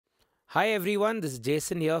Hi everyone, this is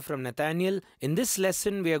Jason here from Nathaniel. In this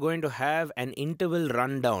lesson, we are going to have an interval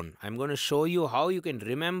rundown. I'm going to show you how you can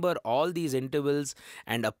remember all these intervals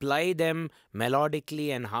and apply them melodically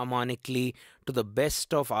and harmonically to the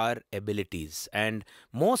best of our abilities. And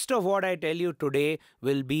most of what I tell you today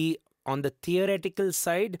will be on the theoretical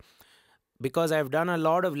side, because I've done a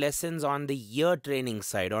lot of lessons on the ear training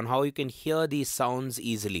side, on how you can hear these sounds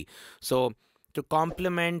easily. So to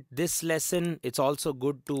complement this lesson, it's also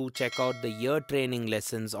good to check out the ear training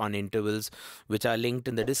lessons on intervals, which are linked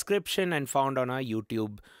in the description and found on our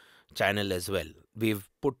YouTube channel as well. We've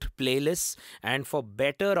put playlists, and for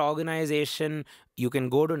better organization, you can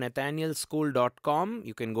go to nathanielschool.com.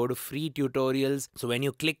 You can go to free tutorials. So when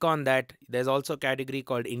you click on that, there's also a category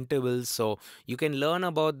called intervals. So you can learn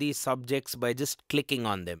about these subjects by just clicking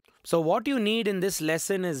on them. So what you need in this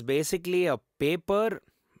lesson is basically a paper,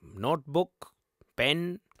 notebook,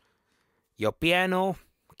 pen, your piano,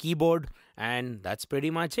 keyboard, and that's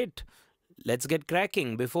pretty much it. Let's get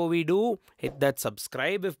cracking. Before we do, hit that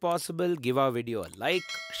subscribe if possible, give our video a like,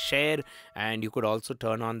 share, and you could also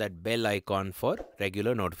turn on that bell icon for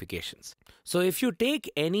regular notifications. So if you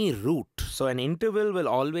take any root, so an interval will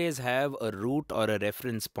always have a root or a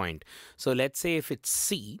reference point. So let's say if it's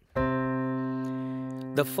C,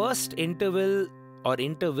 the first interval or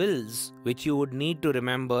intervals which you would need to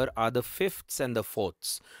remember are the fifths and the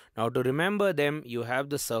fourths. Now to remember them, you have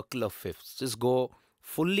the circle of fifths. Just go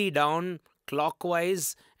fully down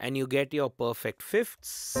clockwise and you get your perfect fifths.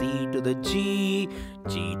 C to the G,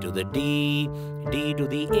 G to the D, D to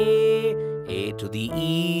the A to the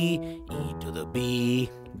E, E to the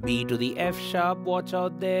B, B to the F sharp, watch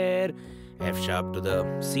out there, F sharp to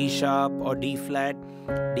the C sharp or D flat,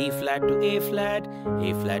 D flat to A flat to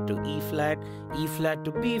E flat to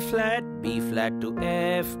B flat to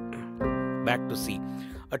F, back to C.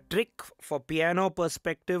 A trick for piano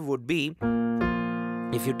perspective would be,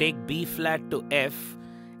 if you take B flat to F,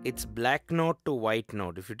 it's black note to white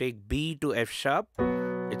note. If you take B to F sharp,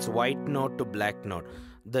 it's white note to black note.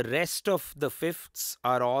 The rest of the fifths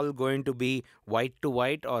are all going to be white to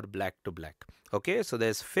white or black to black. Okay, so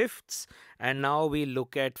there's fifths, and now we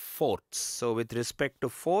look at fourths. So with respect to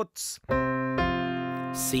fourths,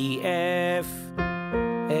 C, F,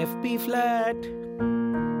 F, B flat,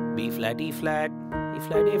 B flat, E flat, E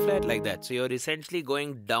flat, A flat, like that. So you're essentially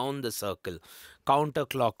going down the circle,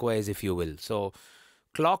 counterclockwise if you will. So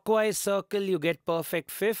clockwise circle, you get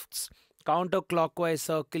perfect fifths. Counterclockwise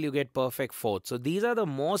circle, you get perfect fourths. So these are the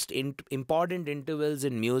most important intervals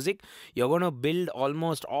in music. You're going to build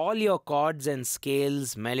almost all your chords and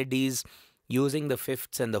scales, melodies, using the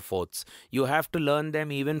fifths and the fourths. You have to learn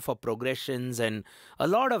them even for progressions and a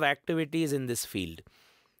lot of activities in this field.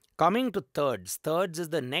 Coming to thirds. Thirds is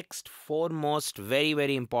the next foremost very,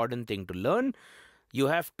 very important thing to learn. You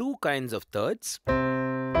have two kinds of thirds.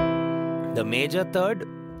 The major third,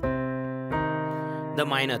 the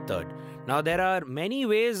minor third. Now there are many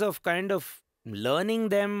ways of kind of learning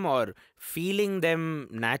them or feeling them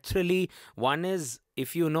naturally. One is,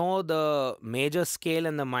 if you know the major scale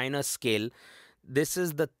and the minor scale, this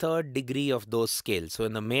is the third degree of those scales. So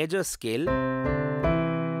in the major scale,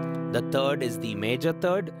 the third is the major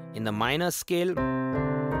third. In the minor scale,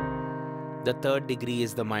 the third degree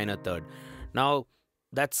is the minor third. Now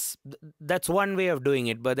that's one way of doing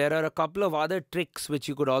it, but there are a couple of other tricks which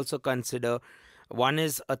you could also consider. One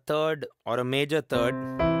is, a third or a major third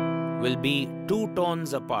will be two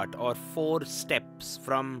tones apart or four steps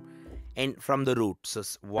from the root. So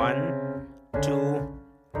 1, 2,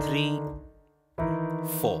 3,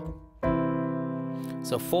 4.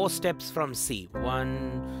 So 4 steps from C.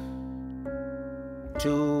 1,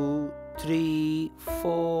 2, 3,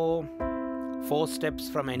 4. 4 steps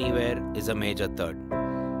from anywhere is a major third.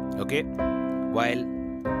 Okay? While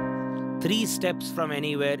 3 steps from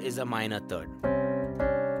anywhere is a minor third.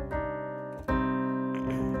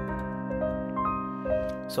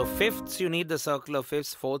 So fifths, you need the circle of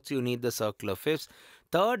fifths. Fourths, you need the circle of fifths.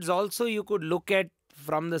 Thirds also you could look at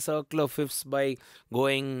from the circle of fifths by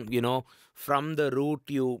going, from the root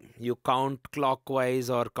you count clockwise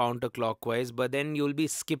or counterclockwise, but then you'll be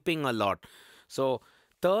skipping a lot. So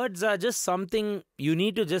thirds are just something you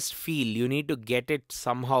need to just feel. You need to get it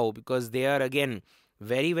somehow, because they are, again,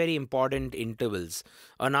 very, very important intervals.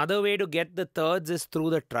 Another way to get the thirds is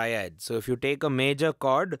through the triad. So if you take a major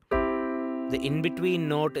chord, the in-between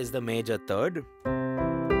note is the major third.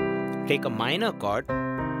 Take a minor chord,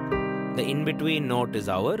 the in-between note is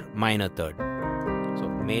our minor third. So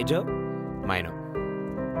major, minor.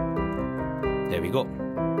 There we go.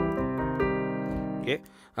 Okay.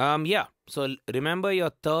 Yeah. So remember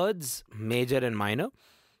your thirds, major and minor.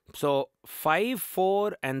 So 5,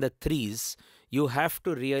 4 and the 3s, you have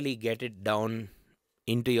to really get it down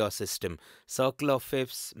into your system. Circle of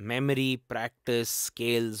fifths, memory, practice,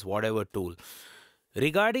 scales, whatever tool.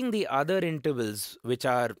 Regarding the other intervals which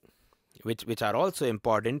are also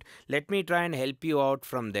important, let me try and help you out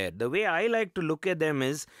from there. The way I like to look at them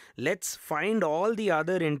is, let's find all the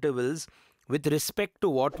other intervals with respect to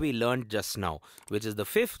what we learned just now, which is the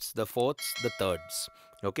fifths, the fourths, the thirds.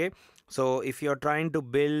 Okay, so if you're trying to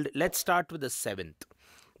build, let's start with the seventh.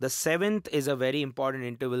 The seventh is a very important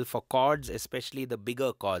interval for chords, especially the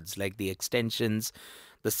bigger chords like the extensions,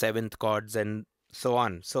 the seventh chords, and so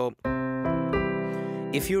on. So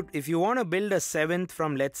if you want to build a seventh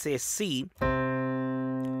from, let's say, C,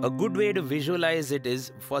 a good way to visualize it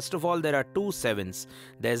is, first of all, there are two sevenths.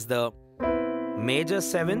 There's the major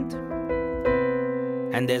seventh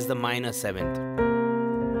and there's the minor seventh.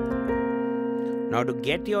 Now to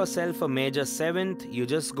get yourself a major seventh, you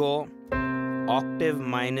just go octave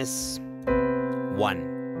minus 1.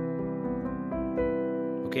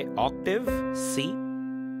 Okay, octave C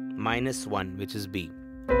minus 1, which is B.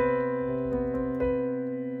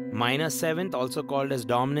 Minor seventh, also called as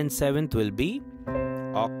dominant seventh, will be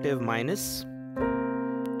octave minus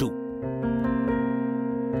 2.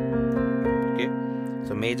 Okay,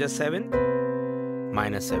 so major seventh,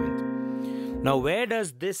 minor seventh. Now, where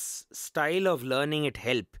does this style of learning it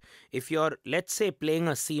help? If you're, let's say, playing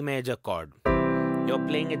a C major chord, you're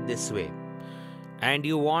playing it this way, and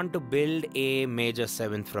you want to build a major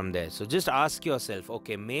seventh from there. So just ask yourself,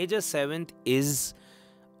 okay, major seventh is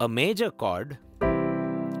a major chord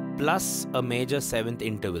plus a major seventh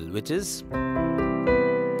interval, which is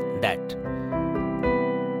that.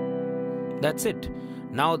 That's it.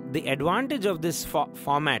 Now, the advantage of this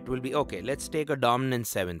format will be, okay, let's take a dominant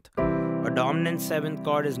seventh. A dominant seventh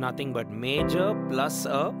chord is nothing but major plus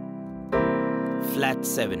a flat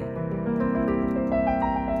 7.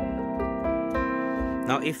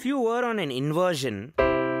 Now, if you were on an inversion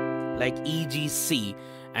like E, G, C,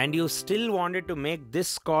 and you still wanted to make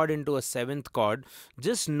this chord into a seventh chord,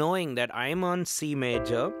 just knowing that I'm on C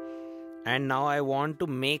major and now I want to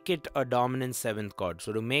make it a dominant seventh chord.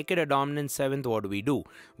 So to make it a dominant seventh, what do?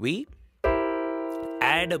 We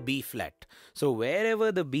add a B flat. So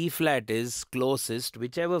wherever the B flat is closest,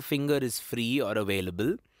 whichever finger is free or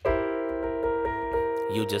available,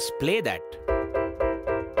 you just play that.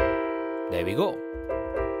 There we go.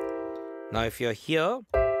 Now if you're here,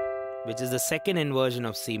 which is the second inversion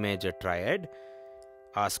of C major triad,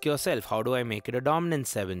 ask yourself, how do I make it a dominant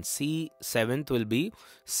seventh? C seventh will be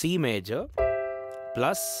C major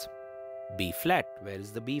plus B flat. Where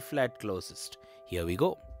is the B flat closest? Here we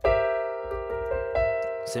go.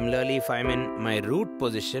 Similarly, if I'm in my root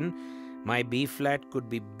position, my B flat could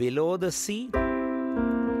be below the C.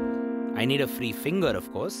 I need a free finger,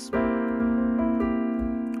 of course.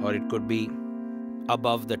 Or it could be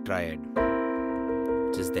above the triad,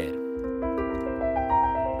 which is there.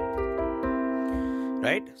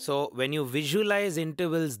 Right? So when you visualize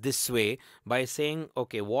intervals this way by saying,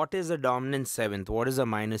 okay, what is a dominant seventh? What is a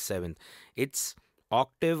minor seventh? It's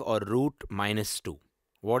octave or root minus 2.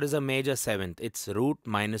 What is a major seventh? It's root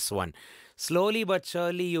minus 1. Slowly but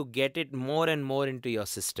surely you get it more and more into your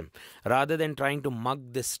system, rather than trying to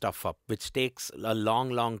mug this stuff up, which takes a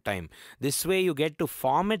long time. This way you get to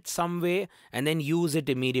form it some way and then use it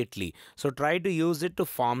immediately. So try to use it to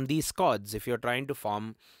form these chords. If you're trying to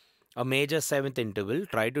form a major seventh interval,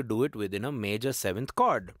 try to do it within a major seventh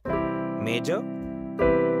chord. Major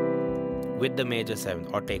with the major seventh,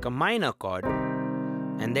 or take a minor chord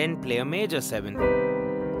and then play a major seventh.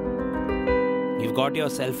 You've got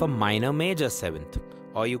yourself a minor major seventh.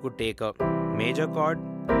 Or you could take a major chord,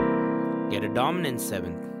 get a dominant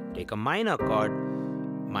seventh, take a minor chord,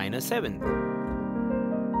 minor seventh.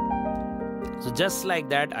 So just like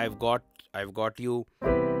that, I've got you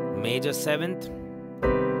major seventh,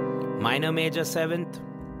 minor major seventh,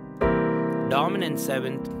 dominant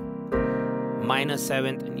seventh, minor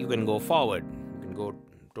seventh, and you can go forward. You can go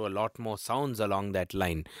to a lot more sounds along that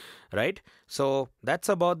line, right? So that's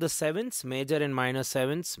about the sevenths, major and minor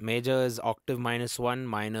sevenths. Major is octave minus 1,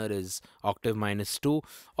 minor is octave minus 2,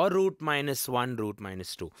 or root minus 1, root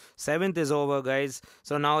minus 2. Seventh is over, guys.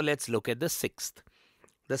 So now let's look at the sixth.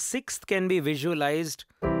 The sixth can be visualized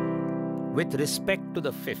with respect to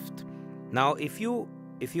the fifth. Now if you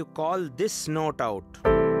call this note out,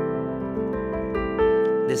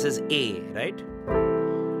 this is A, right?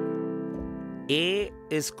 A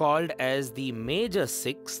is called as the major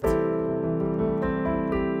sixth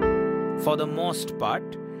for the most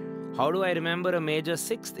part. How do I remember a major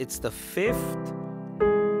sixth? It's the fifth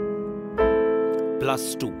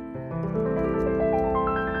plus 2.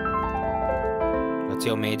 That's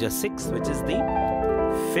your major 6th, which is the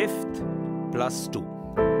 5th plus 2.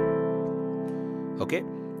 Okay,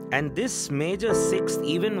 and this major 6th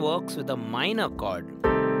even works with a minor chord.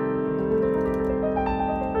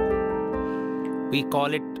 We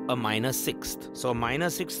call it a minor 6th. So a minor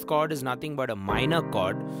 6th chord is nothing but a minor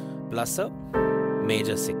chord plus a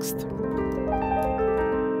major 6th.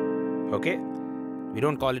 Okay, we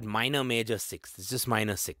don't call it minor major 6th, it's just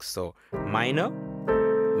minor 6th. So minor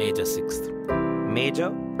major 6th, major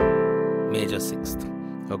major 6th.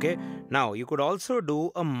 Okay, now you could also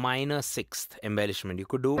do a minor 6th embellishment. You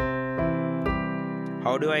could do,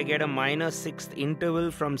 how do I get a minor 6th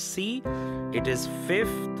interval from C? It is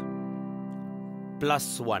 5th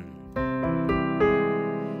plus 1.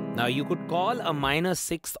 Now you could call a minor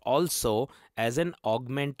 6th also as an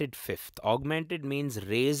augmented 5th. Augmented means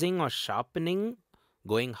raising or sharpening,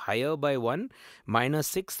 going higher by 1. Minor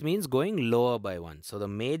 6th means going lower by 1. So the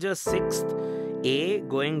major 6th, A,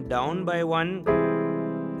 going down by 1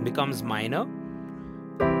 becomes minor.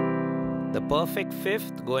 The perfect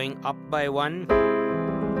 5th, going up by 1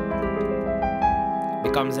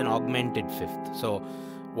 becomes an augmented 5th. So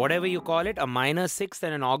whatever you call it, a minor 6th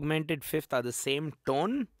and an augmented 5th are the same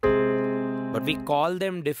tone, but we call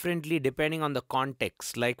them differently depending on the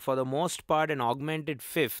context. Like for the most part, an augmented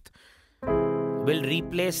 5th will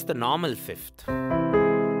replace the normal 5th.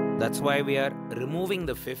 That's why we are removing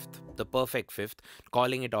the 5th, the perfect 5th,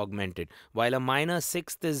 calling it augmented. While a minor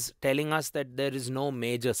 6th is telling us that there is no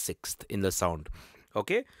major 6th in the sound.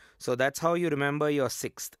 Okay, so that's how you remember your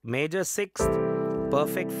 6th. Major 6th,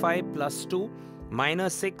 perfect 5 plus 2. Minor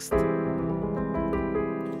 6th,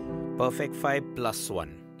 perfect 5 plus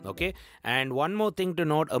 1. Okay, and one more thing to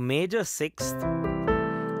note, a major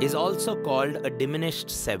 6th is also called a diminished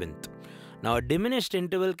 7th. Now a diminished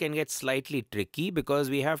interval can get slightly tricky because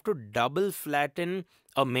we have to double flatten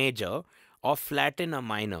a major or flatten a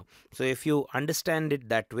minor. So if you understand it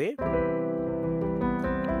that way,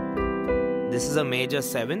 this is a major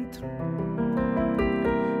 7th.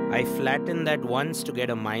 I flatten that once to get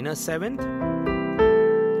a minor 7th.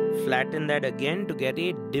 Flatten that again to get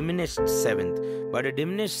a diminished 7th. But a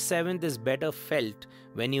diminished 7th is better felt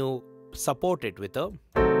when you support it with a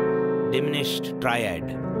diminished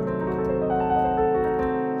triad.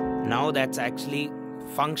 Now that's actually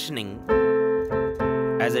functioning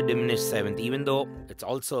as a diminished 7th, even though it's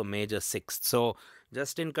also a major 6th. So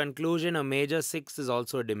just in conclusion, a major 6th is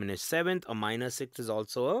also a diminished 7th. A minor 6th is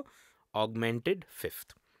also a augmented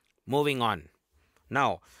 5th. Moving on.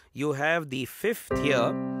 Now you have the 5th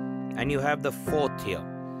here and you have the 4th here.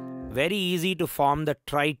 Very easy to form the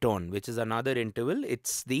tritone, which is another interval.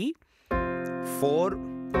 It's the 4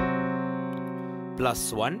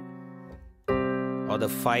 plus 1 or the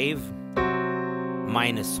 5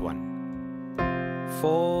 minus 1.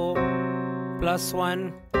 4 plus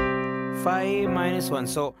 1, 5 minus 1.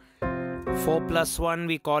 So 4 plus 1,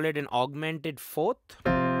 we call it an augmented 4th.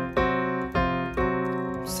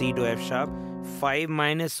 C to F sharp. 5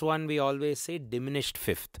 minus 1, we always say diminished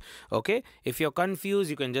 5th. Okay, if you're confused,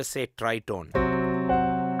 you can just say tritone,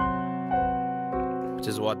 which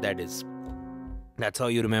is what that is. That's how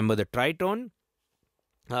you remember the tritone.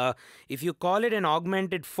 If you call it an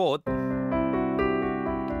augmented 4th,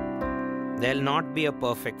 there'll not be a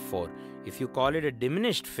perfect 4. If you call it a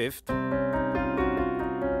diminished 5th,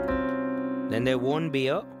 then there won't be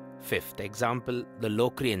a 5th. Example, the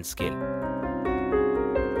Locrian scale.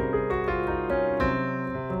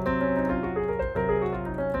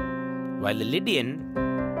 While the Lydian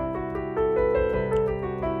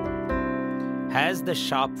has the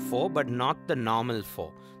sharp 4 but not the normal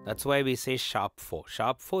 4. That's why we say sharp 4.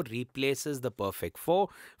 Sharp 4 replaces the perfect 4.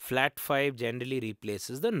 Flat 5 generally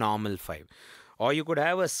replaces the normal 5. Or you could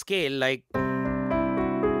have a scale like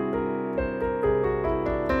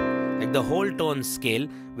the whole tone scale,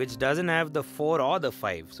 which doesn't have the 4 or the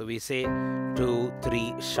 5. So we say 2,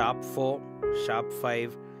 3, sharp 4, sharp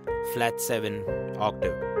 5, flat 7,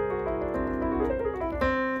 octave.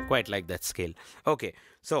 Quite like that scale. Okay,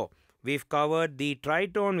 so we've covered the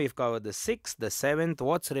tritone, we've covered the 6th, the 7th.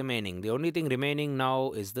 What's remaining? The only thing remaining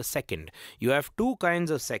now is the 2nd. You have two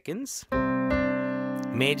kinds of seconds.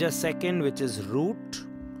 Major 2nd, which is root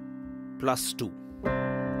plus 2,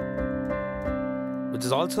 which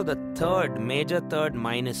is also the third, major 3rd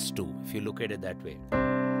minus 2, if you look at it that way.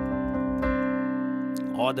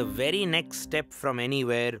 Or the very next step from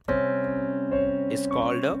anywhere is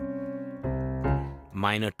called a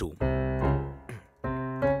minor 2.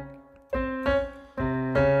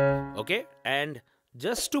 Okay, and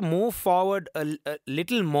just to move forward a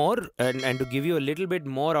little more and to give you a little bit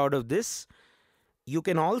more out of this, you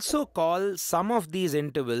can also call some of these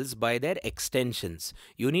intervals by their extensions.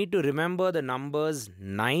 You need to remember the numbers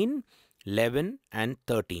 9, 11 and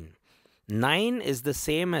 13. 9 is the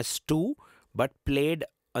same as 2 but played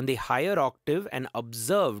on the higher octave and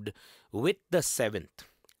observed with the 7th,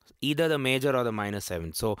 either the major or the minor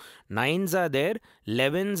 7th. So 9s are there,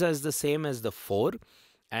 11s is the same as the 4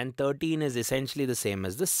 and 13 is essentially the same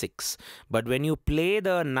as the 6. But when you play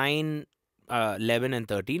the 9, 11 and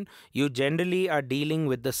 13, you generally are dealing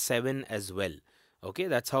with the 7 as well. Okay,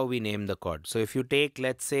 that's how we name the chord. So if you take,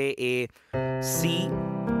 let's say, a C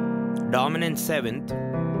dominant 7th,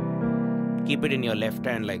 keep it in your left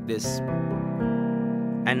hand like this,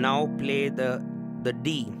 and now play the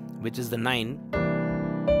D, which is the 9.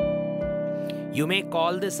 You may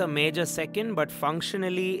call this a major 2nd, but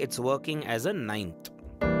functionally it's working as a 9th.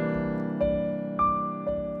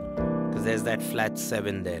 Because there's that flat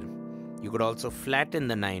 7 there. You could also flatten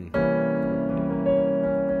the 9,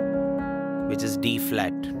 which is D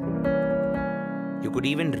flat. You could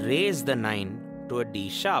even raise the 9 to a D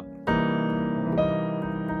sharp,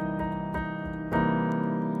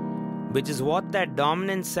 which is what that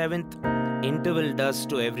dominant 7th interval does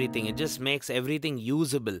to everything. It just makes everything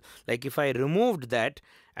usable. Like if I removed that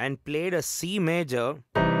and played a C major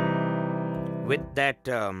with that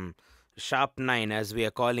sharp 9, as we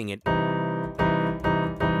are calling it,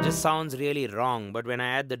 just sounds really wrong. But when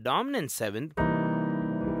I add the dominant 7th,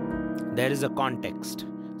 there is a context.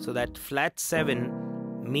 So that flat 7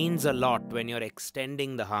 means a lot when you're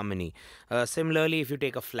extending the harmony. Similarly, if you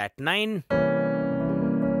take a flat 9,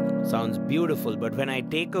 sounds beautiful, but when I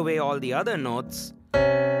take away all the other notes,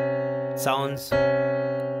 it sounds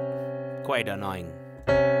quite annoying.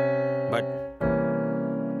 But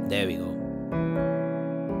there we go.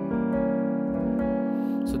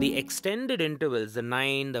 So the extended intervals, the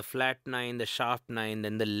 9, the flat 9, the sharp 9,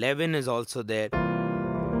 then the 11 is also there.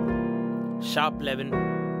 Sharp 11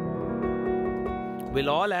 will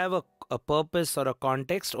all have a purpose or a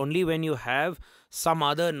context only when you have some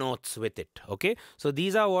other notes with it. Okay, so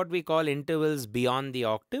these are what we call intervals beyond the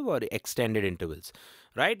octave or extended intervals.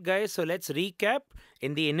 Right, guys, so let's recap.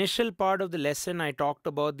 In the initial part of the lesson, I talked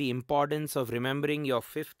about the importance of remembering your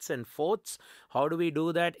fifths and fourths. How do we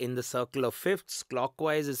do that? In the circle of fifths,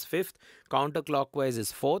 clockwise is fifth, counterclockwise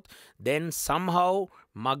is fourth. Then somehow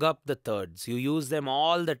mug up the thirds. You use them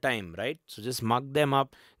all the time, right? So just mug them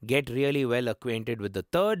up, get really well acquainted with the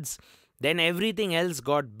thirds. Then everything else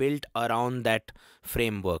got built around that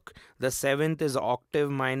framework. The seventh is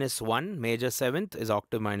octave minus 1. Major seventh is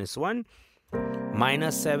octave minus 1.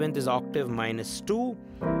 Minor seventh is octave minus 2.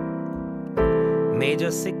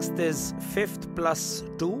 Major sixth is fifth plus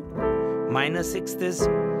 2. Minor sixth is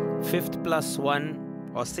fifth plus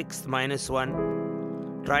 1 or sixth minus 1.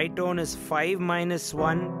 Tritone is 5 minus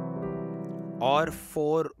 1 or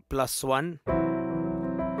 4 plus 1.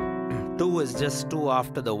 2 is just 2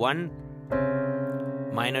 after the 1.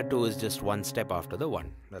 Minor 2 is just one step after the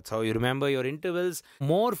 1. That's how you remember your intervals.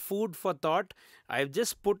 More food for thought. I've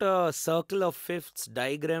just put a circle of fifths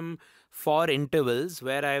diagram for intervals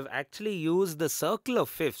where I've actually used the circle of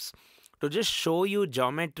fifths to just show you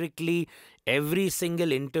geometrically every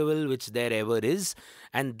single interval which there ever is,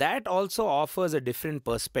 and that also offers a different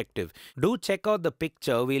perspective. Do check out the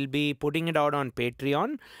picture. We'll be putting it out on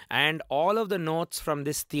Patreon, and all of the notes from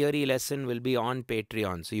this theory lesson will be on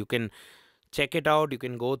Patreon, so you can check it out. You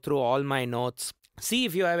can go through all my notes. See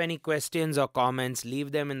if you have any questions or comments,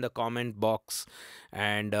 leave them in the comment box.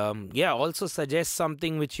 And yeah, also suggest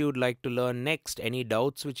something which you'd like to learn next. Any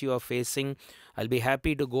doubts which you are facing, I'll be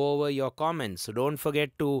happy to go over your comments. So don't forget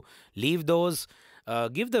to leave those.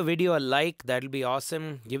 Give the video a like, that'll be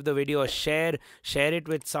awesome. Give the video a share. Share it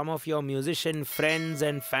with some of your musician friends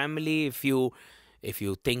and family if you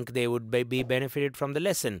think they would be benefited from the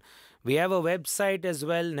lesson. We have a website as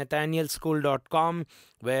well, nathanielschool.com,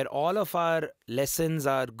 where all of our lessons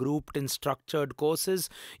are grouped in structured courses.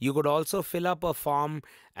 You could also fill up a form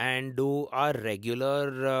and do our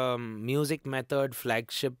regular music method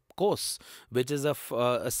flagship course, which is a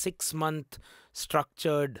 6-month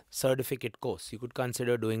structured certificate course. You could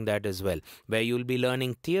consider doing that as well, where you'll be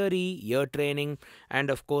learning theory, ear training, and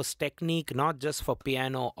of course technique, not just for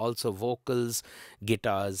piano, also vocals,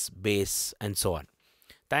 guitars, bass, and so on.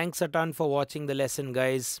 Thanks a ton for watching the lesson,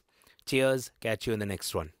 guys. Cheers. Catch you in the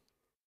next one.